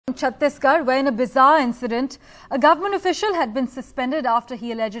Chhattisgarh, where in a bizarre incident, a government official had been suspended after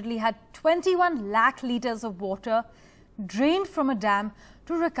he allegedly had 21 lakh litres of water drained from a dam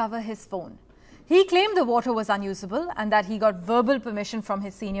to recover his phone. He claimed the water was unusable and that he got verbal permission from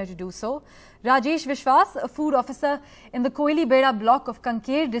his senior to do so. Rajesh Vishwas, a food officer in the Koilibeda block of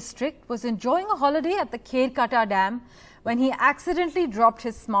Kanker district, was enjoying a holiday at the Kherkatta dam when he accidentally dropped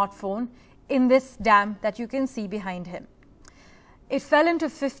his smartphone in this dam that you can see behind him. It fell into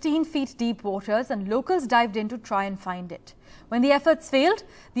 15 feet deep waters and locals dived in to try and find it. When the efforts failed,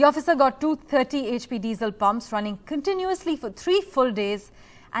 the officer got two 30 HP diesel pumps running continuously for 3 full days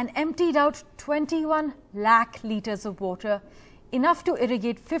and emptied out 21 lakh litres of water, enough to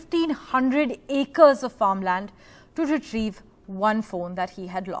irrigate 1,500 acres of farmland, to retrieve one phone that he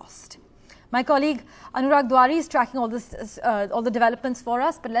had lost. My colleague Anurag Dwari is tracking all the developments for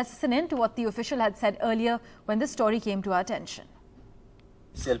us, but let's listen in to what the official had said earlier when this story came to our attention.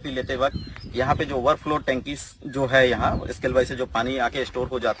 Selfie लेते वक्त यहाँ पे जो overflow टैंकीज जो है यहाँ इसके वजह से जो पानी आके स्टोर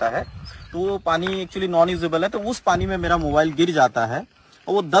हो जाता है तो वो पानी एक्चुअली नॉन यूजेबल है, तो उस पानी में मेरा मोबाइल गिर जाता है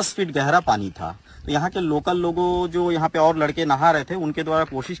और वो 10 फीट गहरा पानी था। तो यहाँ के लोकल लोगों जो यहाँ पे और लड़के नहा रहे थे उनके द्वारा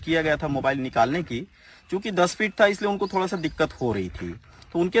कोशिश किया गया था मोबाइल निकालने की, क्योंकि 10 फीट था इसलिए उनको थोड़ा सा दिक्कत हो रही थी।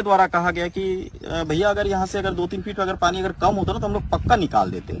 तो उनके द्वारा कहा गया कि भैया अगर यहाँ से अगर 2-3 फीट अगर पानी अगर कम होता ना तो हम लोग पक्का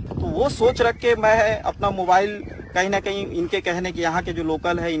निकाल देते। तो वो सोच रख के मैं अपना मोबाइल कहीं ना कहीं इनके कहने की यहाँ के जो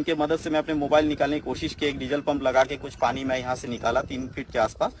लोकल है इनके मदद से मैं अपने मोबाइल निकालने की कोशिश की। एक डीजल पंप लगा के कुछ पानी मैं यहाँ से निकाला 3 फीट के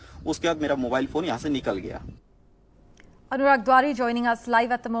आसपास, उसके बाद मेरा मोबाइल फोन यहाँ से निकल गया। Anurag Dwari joining us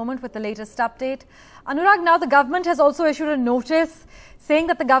live at the moment with the latest update. Anurag, now the government has also issued a notice saying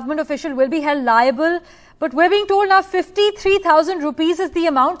that the government official will be held liable, but we're being told now 53,000 rupees is the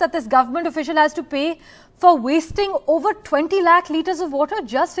amount that this government official has to pay for wasting over 20 lakh litres of water.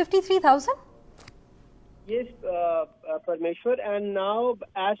 Just 53,000? Yes, Parmeshwar, and now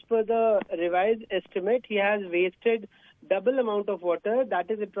as per the revised estimate, he has wasted double amount of water,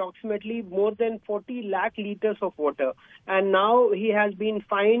 that is approximately more than 40 lakh litres of water, and now he has been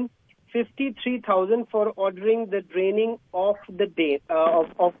fined 53,000 for ordering the draining of the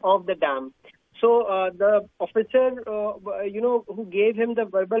of the dam. So the officer, who gave him the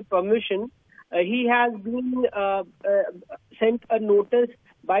verbal permission, he has been sent a notice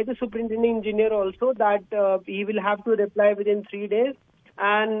by the superintending engineer also that he will have to reply within 3 days.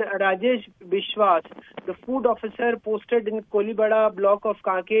 And Rajesh Vishwas, the food officer posted in Koilibeda block of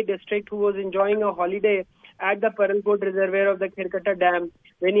Kanker district, who was enjoying a holiday at the Paralkot reservoir of the Kherkatta dam,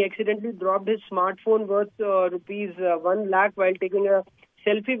 when he accidentally dropped his smartphone worth rupees 1 lakh while taking a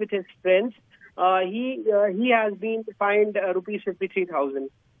selfie with his friends, he has been fined rupees 53,000.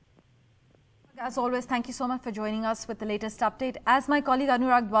 As always, thank you so much for joining us with the latest update. As my colleague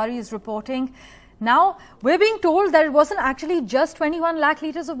Anurag Dwari is reporting, now we're being told that it wasn't actually just 21 lakh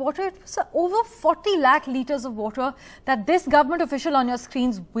litres of water, it was over 40 lakh litres of water that this government official on your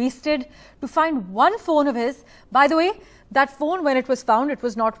screens wasted to find one phone of his. By the way, that phone, when it was found, it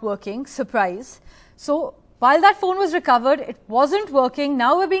was not working. Surprise. So while that phone was recovered, it wasn't working.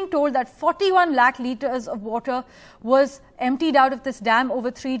 Now we're being told that 41 lakh litres of water was emptied out of this dam over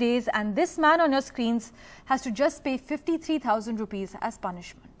 3 days, and this man on your screens has to just pay 53,000 rupees as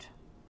punishment.